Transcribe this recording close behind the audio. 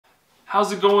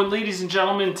How's it going, ladies and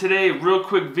gentlemen? Today, real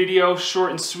quick video, short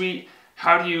and sweet.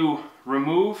 How do you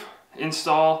remove,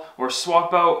 install, or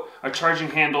swap out a charging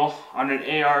handle on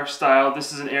an AR style?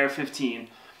 This is an AR-15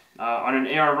 on an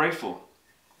AR rifle.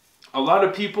 A lot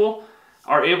of people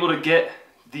are able to get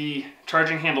the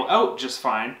charging handle out just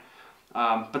fine,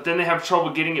 but then they have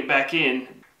trouble getting it back in.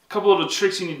 A couple little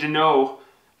tricks you need to know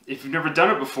if you've never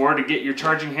done it before to get your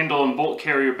charging handle and bolt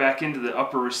carrier back into the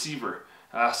upper receiver.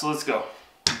 So let's go.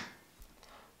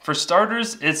 For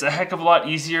starters, it's a heck of a lot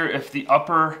easier if the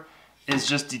upper is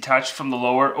just detached from the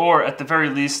lower, or at the very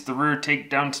least the rear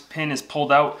takedown pin is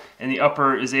pulled out and the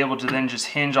upper is able to then just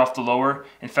hinge off the lower.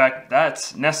 In fact,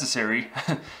 that's necessary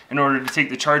in order to take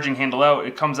the charging handle out.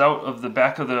 It comes out of the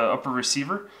back of the upper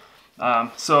receiver.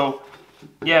 So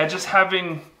yeah, just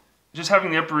having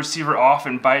the upper receiver off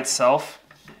and by itself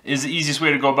is the easiest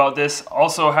way to go about this.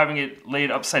 Also, having it laid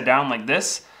upside down like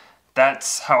this,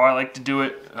 that's how I like to do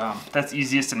it. That's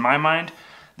easiest in my mind.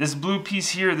 This blue piece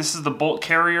here, this is the bolt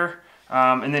carrier,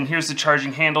 and then here's the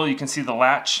charging handle. You can see the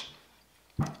latch.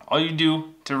 All you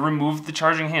do to remove the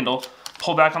charging handle,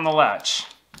 pull back on the latch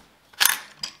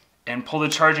and pull the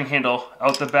charging handle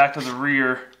out the back of the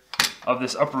rear of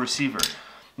this upper receiver.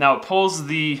 Now it pulls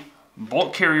the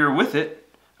bolt carrier with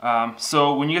it,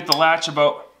 so when you get the latch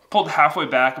pulled halfway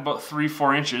back, about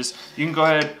 3-4 inches, you can go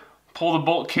ahead, pull the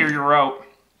bolt carrier out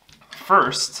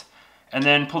first, and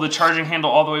then pull the charging handle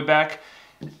all the way back.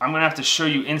 I'm gonna have to show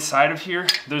you inside of here.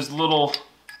 There's little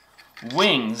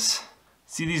wings.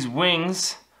 See these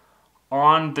wings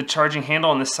on the charging handle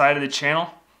on the side of the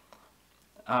channel?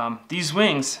 These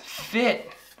wings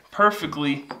fit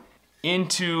perfectly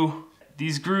into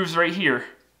these grooves right here.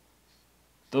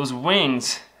 Those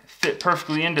wings fit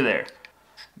perfectly into there.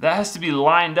 That has to be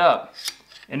lined up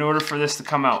in order for this to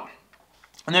come out.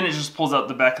 And then it just pulls out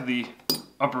the back of the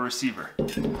upper receiver.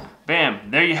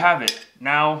 Bam, there you have it.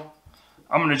 Now,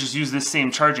 I'm gonna just use this same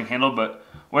charging handle, but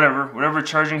whatever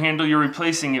charging handle you're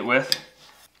replacing it with,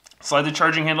 slide the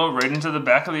charging handle right into the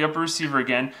back of the upper receiver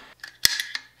again,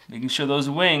 making sure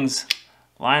those wings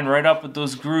line right up with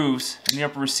those grooves in the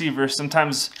upper receiver.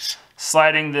 Sometimes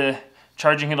sliding the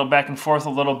charging handle back and forth a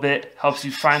little bit helps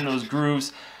you find those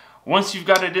grooves. Once you've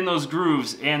got it in those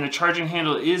grooves and the charging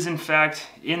handle is in fact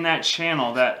in that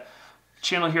channel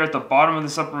here at the bottom of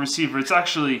this upper receiver, it's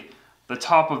actually the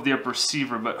top of the upper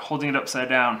receiver, but holding it upside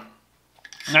down.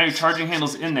 Now your charging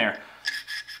handle's in there.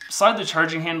 Slide the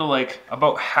charging handle like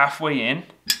about halfway in.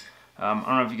 I don't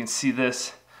know if you can see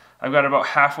this. I've got it about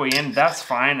halfway in. That's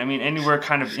fine. I mean, anywhere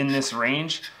kind of in this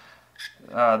range.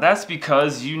 That's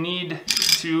because you need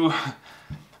to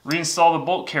reinstall the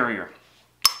bolt carrier.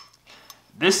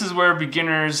 This is where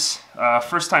beginners,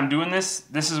 first time doing this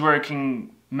is where it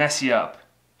can mess you up.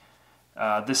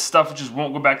 This stuff just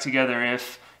won't go back together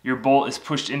if your bolt is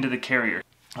pushed into the carrier.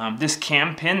 This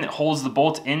cam pin that holds the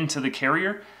bolt into the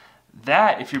carrier,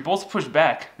 if your bolt's pushed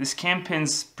back, this cam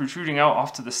pin's protruding out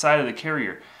off to the side of the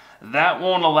carrier. That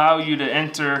won't allow you to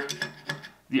enter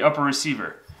the upper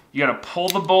receiver. You gotta pull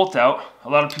the bolt out. A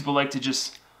lot of people like to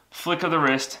just flick of the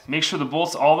wrist, make sure the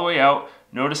bolt's all the way out.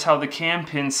 Notice how the cam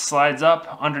pin slides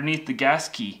up underneath the gas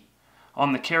key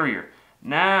on the carrier.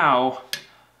 Now,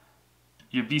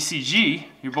 your BCG,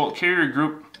 your bolt carrier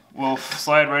group, will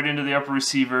slide right into the upper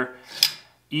receiver.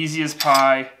 Easy as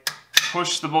pie.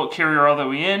 Push the bolt carrier all the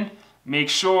way in. Make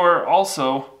sure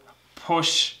also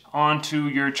push onto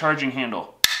your charging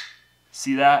handle.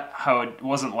 See that? How it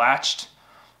wasn't latched?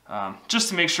 Just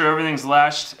to make sure everything's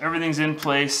latched, everything's in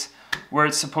place where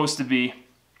it's supposed to be.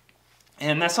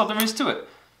 And that's all there is to it.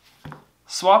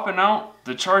 Swapping out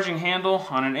the charging handle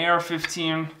on an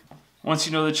AR-15. Once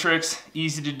you know the tricks,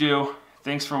 easy to do.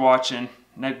 Thanks for watching.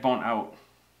 Neckbone out.